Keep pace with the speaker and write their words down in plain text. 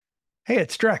Hey,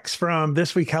 it's Drex from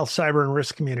This Week Health Cyber and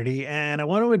Risk Community, and I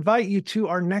want to invite you to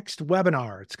our next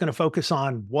webinar. It's going to focus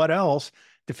on what else?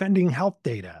 Defending health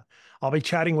data. I'll be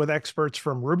chatting with experts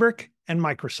from Rubrik and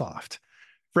Microsoft.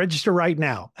 Register right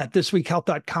now at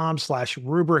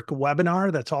thisweekhealth.com/Rubrik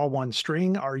webinar. That's all one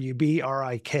string,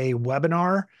 RUBRIK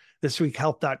webinar,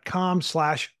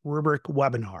 thisweekhealth.com/Rubrik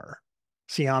webinar.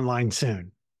 See you online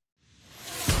soon.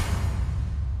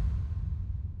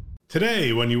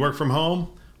 Today, when you work from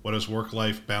home, what does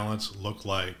work-life balance look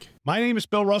like? My name is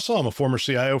Bill Russell. I'm a former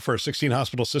CIO for a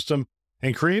 16-hospital system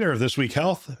and creator of This Week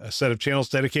Health, a set of channels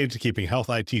dedicated to keeping health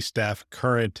IT staff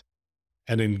current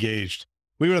and engaged.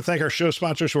 We want to thank our show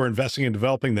sponsors who are investing in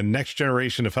developing the next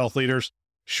generation of health leaders,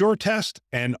 SureTest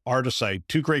and Artisight,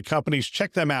 two great companies.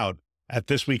 Check them out at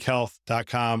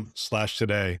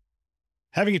thisweekhealth.com/today.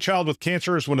 Having a child with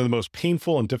cancer is one of the most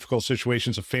painful and difficult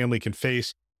situations a family can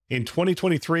face. In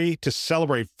 2023, to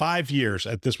celebrate 5 years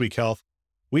at This Week Health,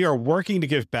 we are working to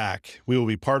give back. We will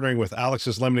be partnering with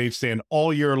Alex's Lemonade Stand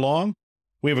all year long.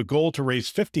 We have a goal to raise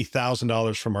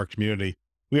 $50,000 from our community.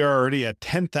 We are already at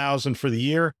 $10,000 for the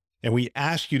year, and we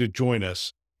ask you to join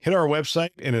us. Hit our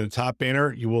website, and in the top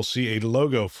banner, you will see a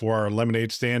logo for our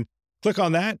Lemonade Stand. Click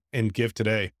on that and give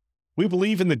today. We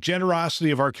believe in the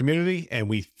generosity of our community, and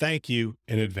we thank you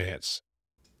in advance.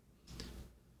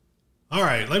 All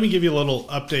right, let me give you a little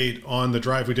update on the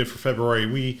drive we did for February.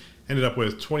 We ended up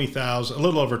with a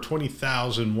little over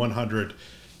 20,100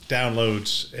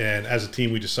 downloads. And as a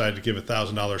team, we decided to give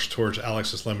 $1,000 towards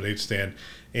Alex's Lemonade Stand.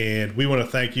 And we want to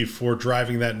thank you for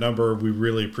driving that number. We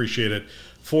really appreciate it.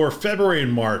 For February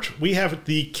and March, we have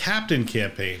the Captain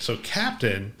campaign. So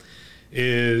Captain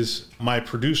is my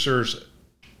producer's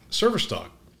service dog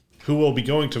who will be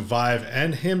going to Vive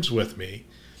and HIMSS with me.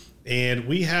 And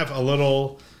we have a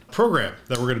little program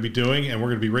that we're going to be doing, and we're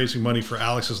going to be raising money for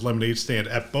Alex's Lemonade Stand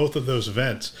at both of those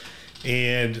events.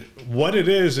 And what it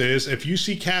is if you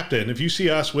see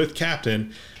us with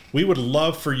Captain, we would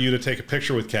love for you to take a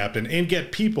picture with Captain and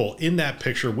get people in that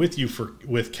picture with you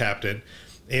with Captain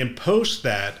and post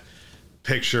that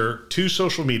picture to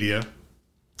social media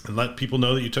and let people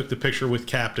know that you took the picture with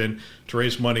Captain to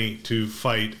raise money to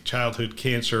fight childhood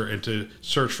cancer and to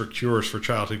search for cures for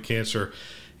childhood cancer.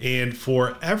 And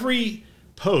for every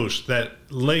post that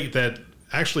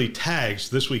actually tags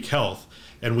This Week Health,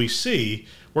 and we're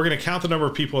going to count the number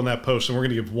of people in that post, and we're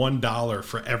going to give $1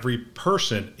 for every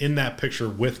person in that picture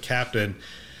with Captain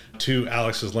to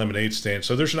Alex's Lemonade Stand.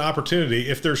 So there's an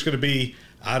opportunity, if there's going to be,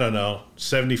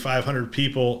 7,500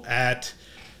 people at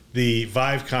the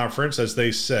Vive conference, as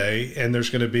they say, and there's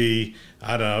going to be,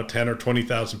 10 or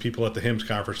 20,000 people at the HIMSS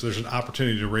conference. There's an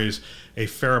opportunity to raise a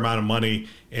fair amount of money,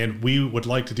 and we would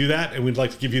like to do that, and we'd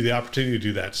like to give you the opportunity to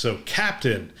do that. So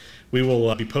Captain, we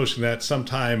will be posting that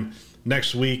sometime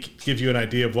next week, give you an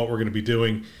idea of what we're going to be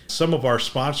doing. Some of our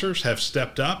sponsors have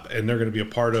stepped up, and they're going to be a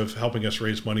part of helping us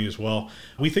raise money as well.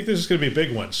 We think this is going to be a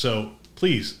big one, so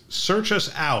please search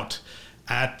us out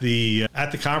at the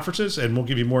conferences, and we'll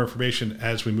give you more information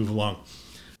as we move along.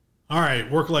 All right,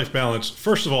 work-life balance.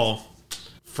 First of all,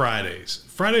 Fridays.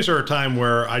 Fridays are a time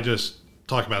where I just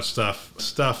talk about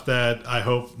stuff that I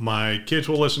hope my kids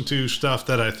will listen to, stuff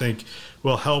that I think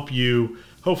will help you,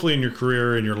 hopefully in your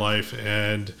career, in your life,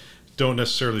 and don't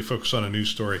necessarily focus on a news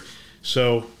story.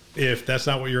 So if that's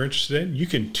not what you're interested in, you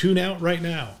can tune out right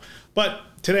now. But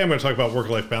today I'm going to talk about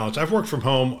work-life balance. I've worked from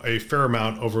home a fair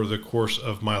amount over the course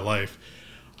of my life.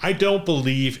 I don't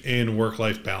believe in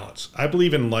work-life balance. I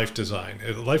believe in life design.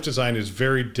 Life design is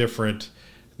very different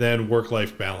than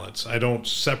work-life balance. I don't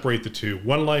separate the two.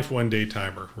 One life, one day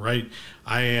timer, right?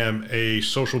 I am a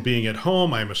social being at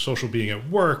home. I'm a social being at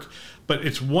work, but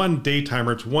it's one day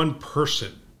timer. It's one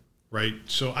person, right?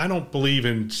 So I don't believe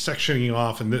in sectioning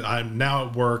off and I'm now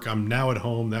at work, I'm now at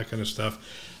home, that kind of stuff.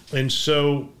 And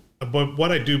so, but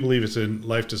what I do believe is in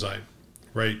life design,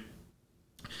 right?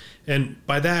 And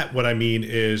by that, what I mean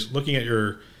is looking at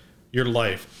your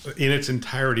life in its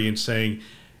entirety and saying,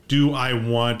 do I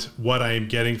want what I am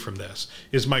getting from this?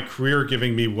 Is my career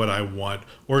giving me what I want,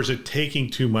 or is it taking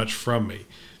too much from me?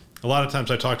 A lot of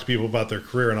times I talk to people about their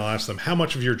career and I'll ask them, how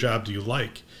much of your job do you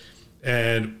like?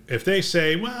 And if they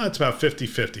say, well, it's about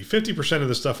 50-50, 50% of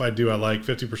the stuff I do I like,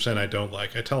 50% I don't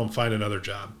like, I tell them find another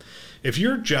job. If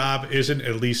your job isn't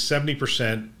at least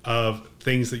 70% of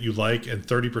things that you like and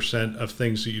 30% of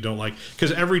things that you don't like,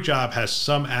 because every job has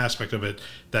some aspect of it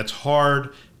that's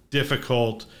hard,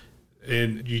 difficult,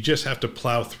 and you just have to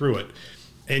plow through it.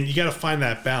 And you got to find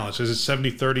that balance. Is it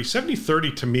 70-30?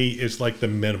 70-30 to me is like the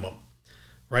minimum,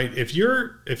 right? If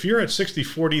you're at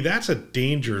 60-40, that's a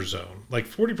danger zone. Like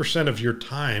 40% of your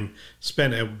time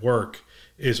spent at work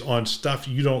is on stuff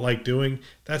you don't like doing,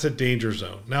 that's a danger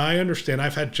zone. Now, I understand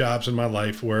I've had jobs in my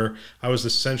life where I was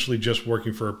essentially just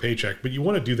working for a paycheck, but you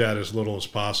want to do that as little as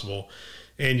possible.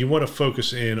 And you want to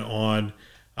focus in on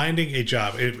finding a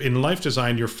job. In life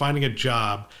design, you're finding a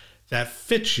job that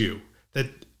fits you,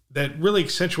 that really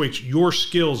accentuates your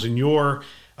skills and your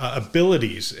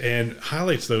abilities and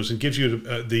highlights those and gives you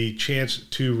the chance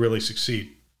to really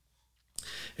succeed.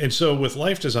 And so with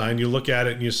life design, you look at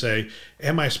it and you say,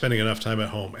 am I spending enough time at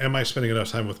home? Am I spending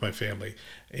enough time with my family?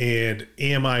 And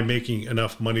am I making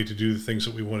enough money to do the things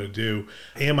that we want to do?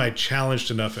 Am I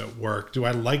challenged enough at work? Do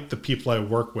I like the people I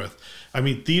work with? I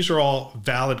mean, these are all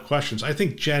valid questions. I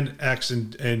think Gen X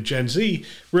and Gen Z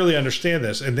really understand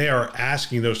this, and they are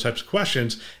asking those types of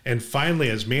questions. And finally,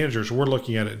 as managers, we're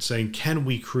looking at it and saying, can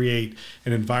we create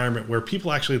an environment where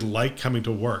people actually like coming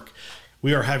to work?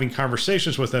 We are having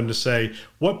conversations with them to say,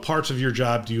 what parts of your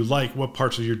job do you like? What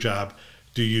parts of your job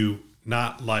do you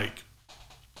not like?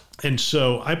 And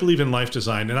so I believe in life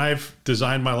design, and I've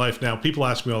designed my life now. People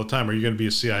ask me all the time, are you going to be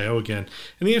a CIO again?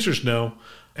 And the answer is no.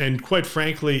 And quite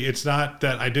frankly, it's not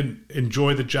that I didn't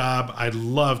enjoy the job. I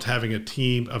loved having a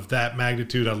team of that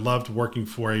magnitude. I loved working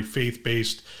for a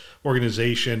faith-based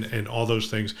organization and all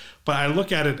those things. But I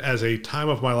look at it as a time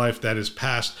of my life that is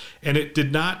past, and it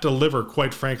did not deliver,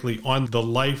 quite frankly, on the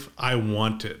life I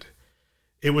wanted.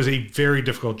 It was a very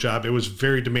difficult job. It was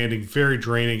very demanding, very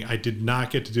draining. I did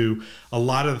not get to do a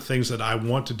lot of the things that I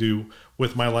want to do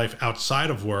with my life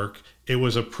outside of work. It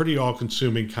was a pretty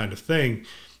all-consuming kind of thing.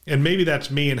 And maybe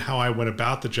that's me and how I went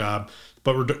about the job.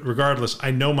 But regardless, I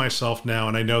know myself now,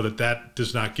 and I know that that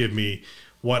does not give me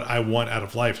what I want out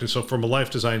of life. And so from a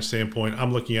life design standpoint,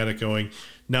 I'm looking at it going,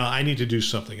 no, I need to do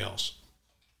something else.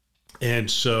 And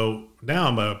so now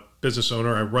I'm a business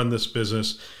owner. I run this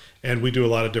business and we do a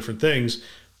lot of different things,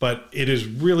 but it is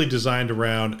really designed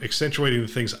around accentuating the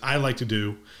things I like to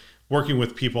do, working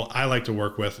with people I like to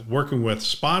work with, working with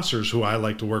sponsors who I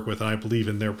like to work with, and I believe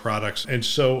in their products. And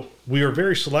so we are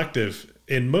very selective.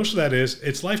 And most of that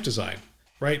it's life design,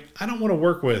 right? I don't want to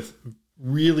work with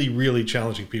really, really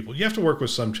challenging people. You have to work with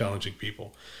some challenging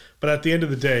people. But at the end of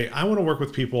the day, I want to work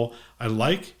with people I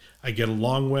like, I get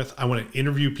along with. I want to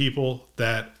interview people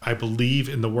that I believe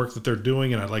in the work that they're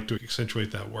doing, and I'd like to accentuate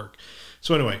that work.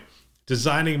 So anyway,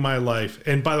 designing my life.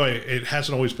 And by the way, it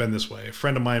hasn't always been this way. A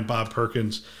friend of mine, Bob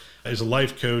Perkins, is a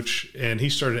life coach, and he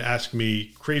started asking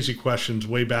me crazy questions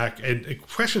way back, and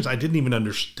questions I didn't even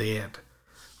understand,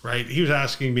 right? He was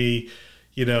asking me,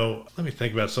 let me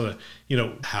think about something,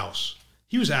 house.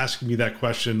 He was asking me that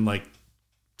question like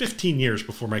 15 years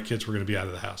before my kids were going to be out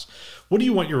of the house. What do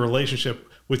you want your relationship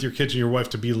with your kids and your wife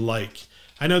to be like?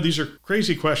 I know these are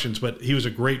crazy questions, but he was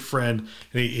a great friend,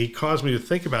 and he caused me to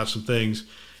think about some things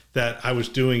that I was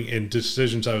doing and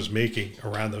decisions I was making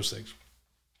around those things.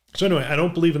 So anyway, I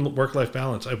don't believe in work-life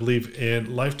balance. I believe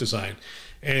in life design.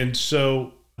 And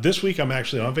so this week I'm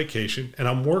actually on vacation and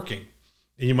I'm working.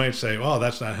 And you might say, oh,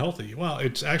 that's not healthy. Well,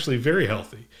 it's actually very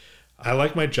healthy. I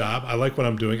like my job. I like what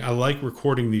I'm doing. I like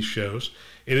recording these shows.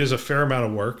 It is a fair amount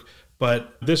of work,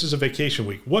 but this is a vacation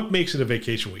week. What makes it a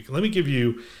vacation week? Let me give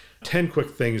you 10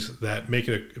 quick things that make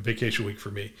it a vacation week for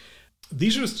me.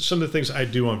 These are some of the things I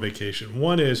do on vacation.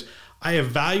 One is I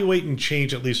evaluate and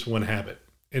change at least one habit.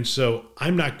 And so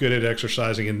I'm not good at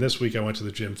exercising. And this week I went to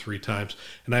the gym 3 times.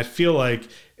 And I feel like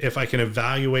if I can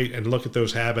evaluate and look at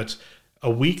those habits, a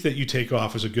week that you take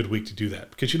off is a good week to do that.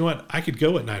 Because you know what? I could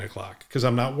go at 9 o'clock because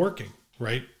I'm not working,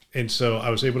 right? And so I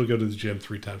was able to go to the gym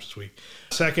 3 times this week.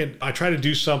 Second, I try to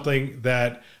do something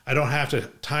that I don't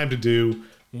have time to do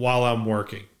while I'm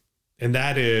working. And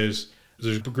that is,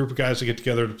 there's a group of guys that get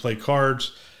together to play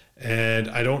cards. And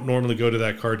I don't normally go to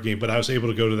that card game, but I was able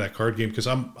to go to that card game because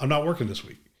I'm not working this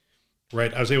week,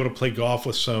 right? I was able to play golf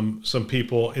with some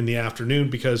people in the afternoon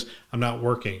because I'm not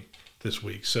working this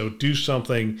week. So do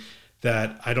something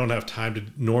that I don't have time to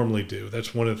normally do.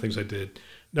 That's one of the things I did.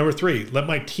 Number 3, let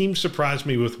my team surprise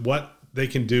me with what they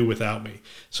can do without me.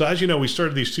 So as you know, we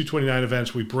started these 229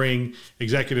 events. We bring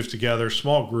executives together,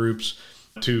 small groups,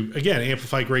 to, again,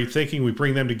 amplify great thinking. We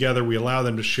bring them together. We allow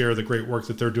them to share the great work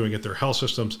that they're doing at their health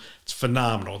systems. It's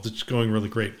phenomenal. It's going really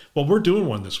great. Well, we're doing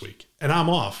one this week, and I'm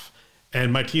off.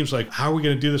 And my team's like, how are we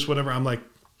going to do this, whatever? I'm like,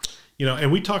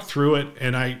 and we talked through it,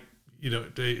 and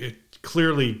it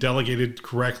clearly delegated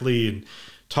correctly and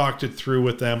talked it through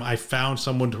with them. I found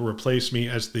someone to replace me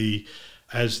as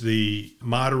the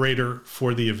moderator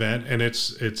for the event. And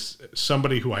it's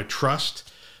somebody who I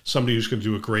trust, somebody who's going to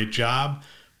do a great job.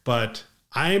 But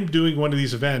I'm doing one of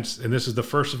these events, and this is the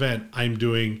first event I'm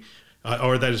doing,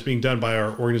 or that is being done by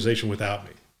our organization without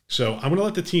me. So I'm going to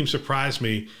let the team surprise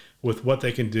me with what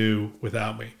they can do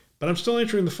without me. But I'm still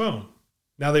answering the phone.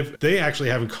 Now they actually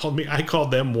haven't called me. I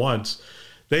called them once.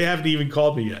 They haven't even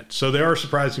called me yet. So they are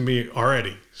surprising me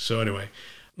already. So anyway,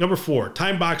 number 4,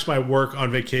 time box my work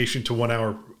on vacation to 1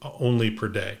 hour only per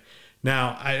day.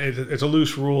 Now, it's a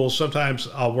loose rule. Sometimes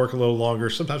I'll work a little longer.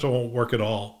 Sometimes I won't work at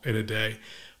all in a day.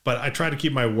 But I try to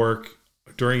keep my work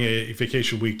during a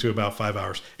vacation week to about 5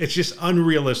 hours. It's just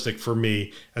unrealistic for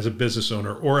me as a business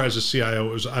owner or as a CIO.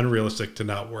 It was unrealistic to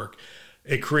not work.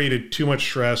 It created too much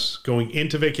stress going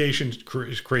into vacation,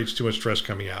 creates too much stress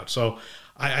coming out. So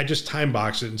I just time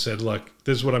boxed it and said, look,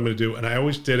 this is what I'm going to do. And I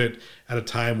always did it at a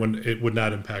time when it would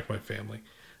not impact my family.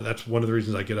 That's one of the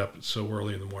reasons I get up so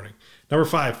early in the morning. Number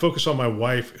 5, focus on my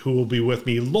wife, who will be with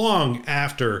me long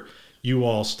after you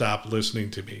all stop listening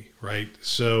to me, right?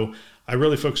 So I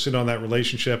really focus in on that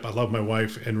relationship. I love my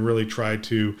wife and really try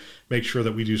to make sure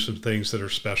that we do some things that are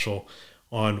special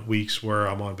on weeks where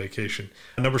I'm on vacation.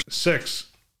 Number 6,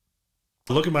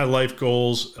 look at my life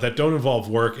goals that don't involve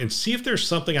work and see if there's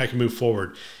something I can move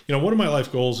forward. One of my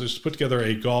life goals is to put together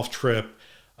a golf trip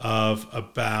of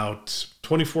about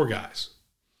 24 guys.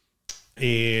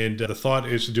 And the thought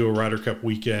is to do a Ryder Cup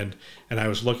weekend. And I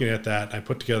was looking at that. And I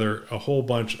put together a whole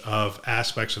bunch of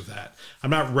aspects of that.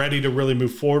 I'm not ready to really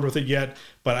move forward with it yet,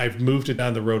 but I've moved it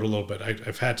down the road a little bit.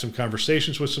 I've had some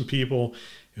conversations with some people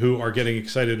who are getting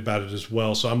excited about it as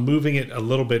well. So I'm moving it a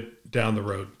little bit down the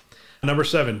road. Number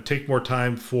 7, take more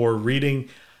time for reading.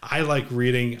 I like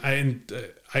reading.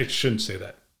 I shouldn't say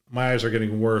that. My eyes are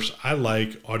getting worse. I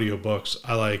like audiobooks.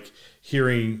 I like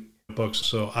hearing books.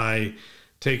 So I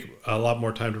take a lot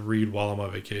more time to read while I'm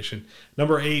on vacation.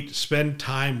 Number 8, spend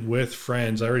time with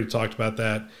friends. I already talked about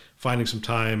that. Finding some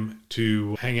time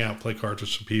to hang out, play cards with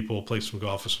some people, play some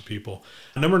golf with some people.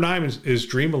 Number 9 is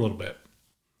dream a little bit.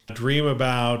 Dream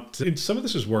about, and some of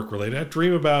this is work related. I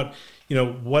dream about,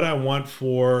 what I want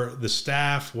for the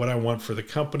staff, what I want for the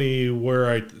company, where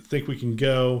I think we can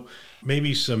go,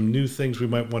 maybe some new things we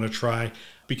might want to try.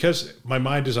 Because my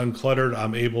mind is uncluttered,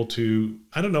 I'm able to,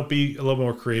 be a little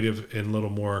more creative and a little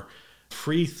more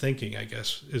free thinking, I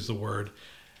guess is the word.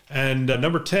 And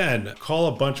number 10, call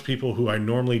a bunch of people who I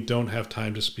normally don't have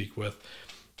time to speak with.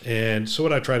 And so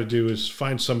what I try to do is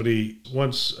find somebody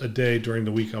once a day during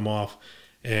the week I'm off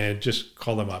and just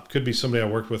call them up. Could be somebody I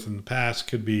worked with in the past,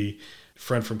 could be a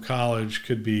friend from college,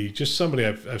 could be just somebody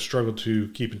I've struggled to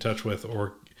keep in touch with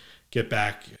or get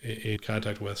back in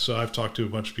contact with. So I've talked to a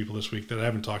bunch of people this week that I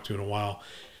haven't talked to in a while.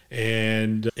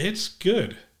 And it's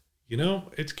good.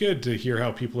 It's good to hear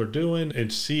how people are doing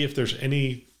and see if there's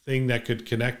anything that could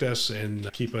connect us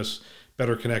and keep us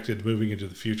better connected moving into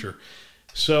the future.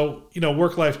 So,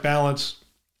 work-life balance,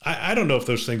 I don't know if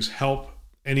those things help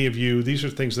any of you. These are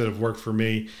things that have worked for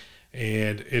me,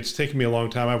 and it's taken me a long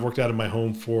time. I've worked out of my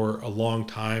home for a long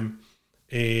time,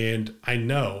 and I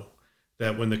know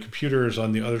that when the computer is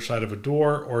on the other side of a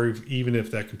door, or even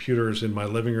if that computer is in my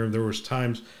living room, there was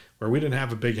times where we didn't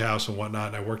have a big house and whatnot,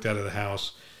 and I worked out of the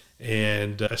house,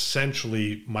 and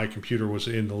essentially my computer was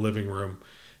in the living room,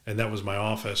 and that was my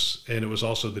office, and it was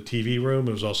also the TV room,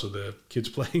 it was also the kids'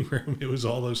 playing room, it was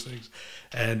all those things.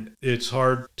 And it's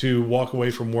hard to walk away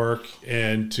from work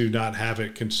and to not have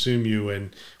it consume you,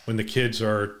 and when the kids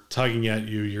are tugging at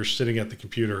you, you're sitting at the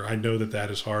computer. I know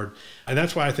that is hard, and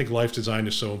that's why I think life design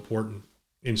is so important.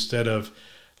 Instead of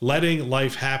letting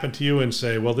life happen to you and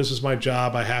say, well, this is my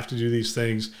job, I have to do these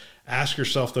things, ask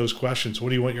yourself those questions. What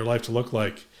do you want your life to look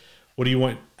like? What do you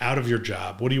want out of your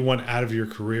job? What do you want out of your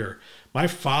career? My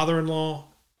father-in-law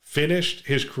finished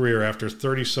his career after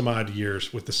 30 some odd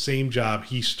years with the same job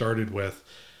he started with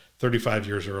 35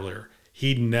 years earlier.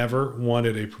 He never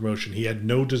wanted a promotion. He had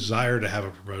no desire to have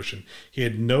a promotion. He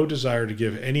had no desire to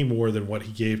give any more than what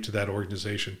he gave to that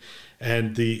organization.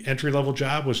 And the entry-level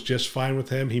job was just fine with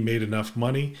him. He made enough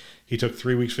money. He took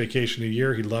 3 weeks vacation a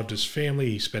year. He loved his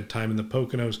family. He spent time in the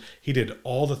Poconos. He did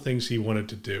all the things he wanted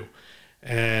to do.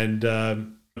 And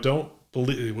don't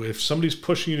believe, if somebody's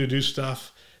pushing you to do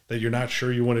stuff that you're not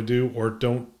sure you want to do or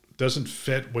doesn't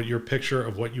fit what your picture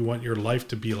of what you want your life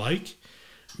to be like,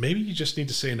 maybe you just need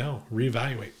to say no,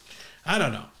 reevaluate. I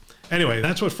don't know. Anyway,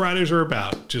 that's what Fridays are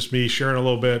about. Just me sharing a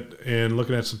little bit and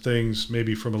looking at some things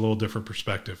maybe from a little different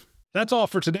perspective. That's all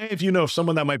for today. If you know of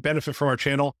someone that might benefit from our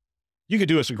channel, you could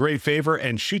do us a great favor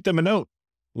and shoot them a note.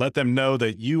 Let them know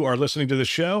that you are listening to the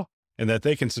show and that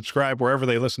they can subscribe wherever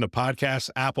they listen to podcasts,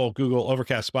 Apple, Google,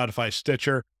 Overcast, Spotify,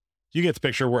 Stitcher. You get the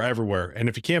picture. We're everywhere. And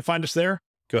if you can't find us there,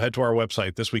 go ahead to our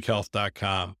website,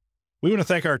 thisweekhealth.com. We want to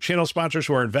thank our channel sponsors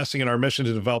who are investing in our mission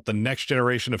to develop the next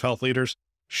generation of health leaders,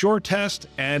 SureTest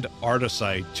and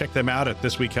Artisight. Check them out at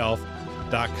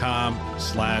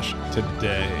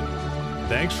thisweekhealth.com/today.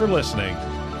 Thanks for listening.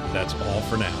 That's all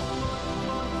for now.